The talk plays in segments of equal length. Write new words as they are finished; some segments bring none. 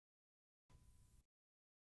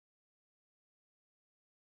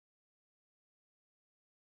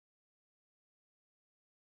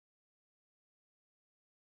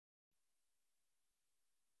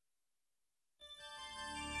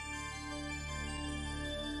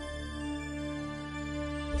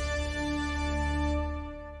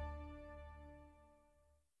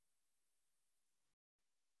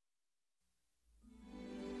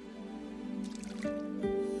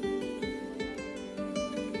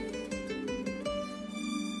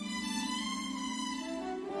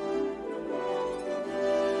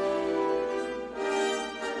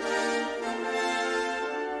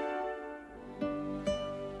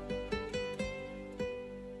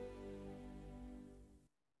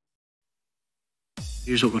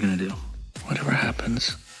Here's what we're gonna do. Whatever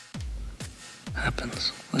happens,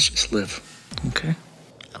 happens. Let's just live, okay?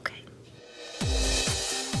 Okay.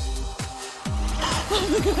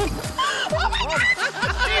 Oh my God!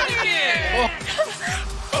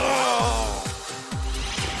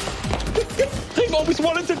 I've always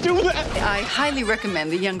wanted to do that. I highly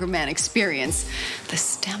recommend the younger man experience. The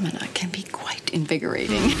stamina can be quite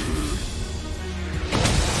invigorating.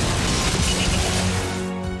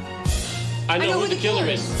 I know who the killer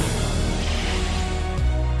is.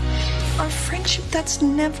 Our friendship, that's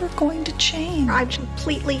never going to change. I'm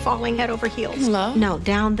completely falling head over heels. Love? No,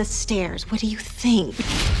 down the stairs. What do you think?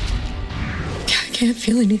 I can't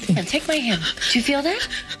feel anything. Now take my hand. Do you feel that?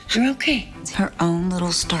 You're okay. It's her own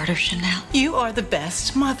little starter Chanel. You are the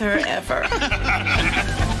best mother ever.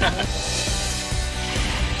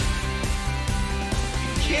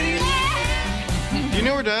 Kidding? Do you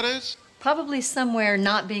know where Dad is? Probably somewhere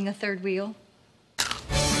not being a third wheel.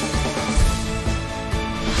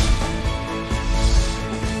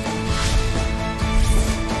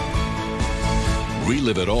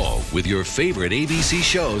 Relive it all with your favorite ABC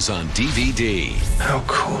shows on DVD. How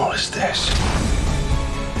cool is this?